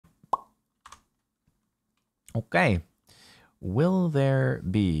Okay. Will there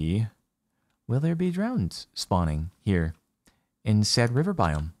be drones spawning here in said river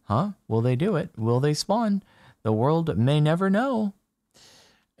biome? Huh? Will they do it? Will they spawn? The world may never know.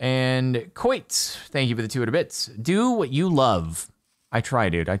 And Coit, thank you for the 200 bits. Do what you love. I try,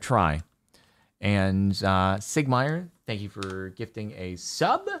 dude. I try. And Sigmeyer, thank you for gifting a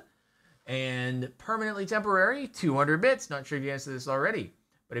sub. And permanently temporary, 200 bits. Not sure if you answered this already.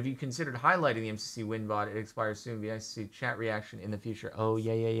 But if you considered highlighting the MCC WinBot, it expires soon. Be nice to see chat reaction in the future. Oh,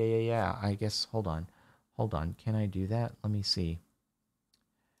 yeah. I guess, hold on. Can I do that? Let me see.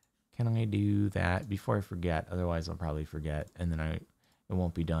 Can I do that before I forget? Otherwise, I'll probably forget. And then it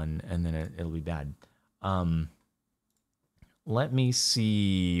won't be done. And then it'll be bad. Let me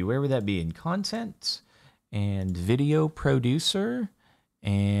see. Where would that be? In content and video producer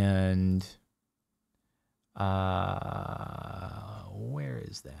and where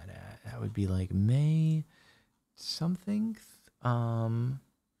is that at? That would be like May something. Minecraft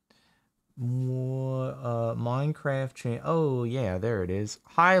chain. Oh yeah, there it is.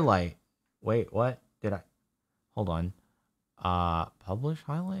 Highlight. Wait, what? Did I? Hold on. Publish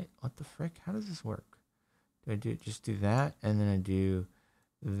highlight. What the frick? How does this work? Do I just do that, and then I do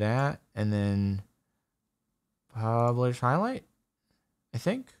that, and then publish highlight? I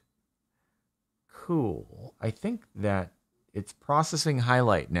think. Cool. I think that it's processing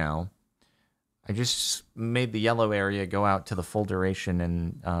highlight now. I just made the yellow area go out to the full duration,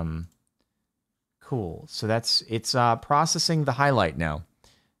 and cool. So it's processing the highlight now.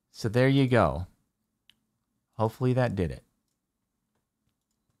 So there you go. Hopefully that did it.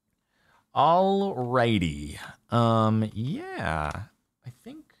 Alrighty. Yeah. I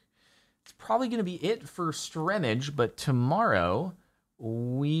think it's probably going to be it for Stremage, but tomorrow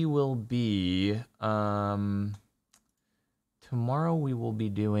we will be doing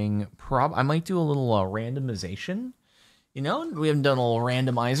I might do a little randomization. You know, we haven't done a little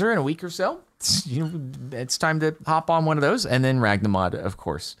randomizer in a week or so. It's time to hop on one of those, and then Ragnamod, of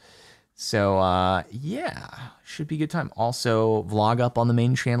course. So yeah, should be a good time. Also, vlog up on the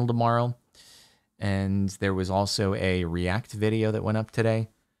main channel tomorrow. And there was also a React video that went up today.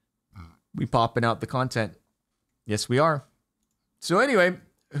 We popping out the content. Yes, we are. So anyway,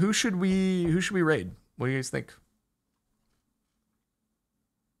 who should we raid? What do you guys think?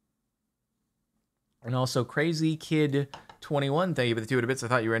 And also, Crazy Kid 21, thank you for the 200 bits. I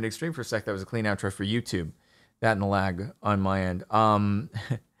thought you were ending stream for a sec. That was a clean outro for YouTube. That and the lag on my end. I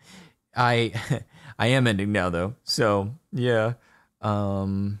am ending now though. So yeah.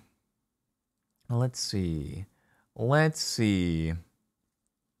 Let's see.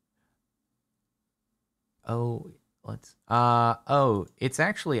 Oh, it's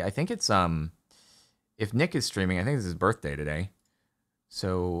actually, I think it's, if Nick is streaming, I think it's his birthday today.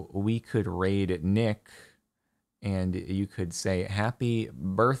 So we could raid Nick and you could say happy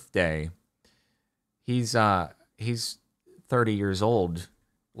birthday. He's 30 years old.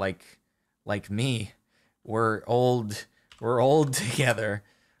 Like me. We're old together.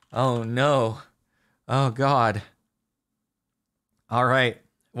 Oh no. Oh God. All right.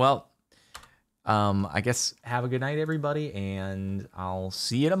 Well, I guess have a good night, everybody, and I'll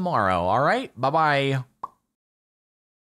see you tomorrow. All right. Bye-bye.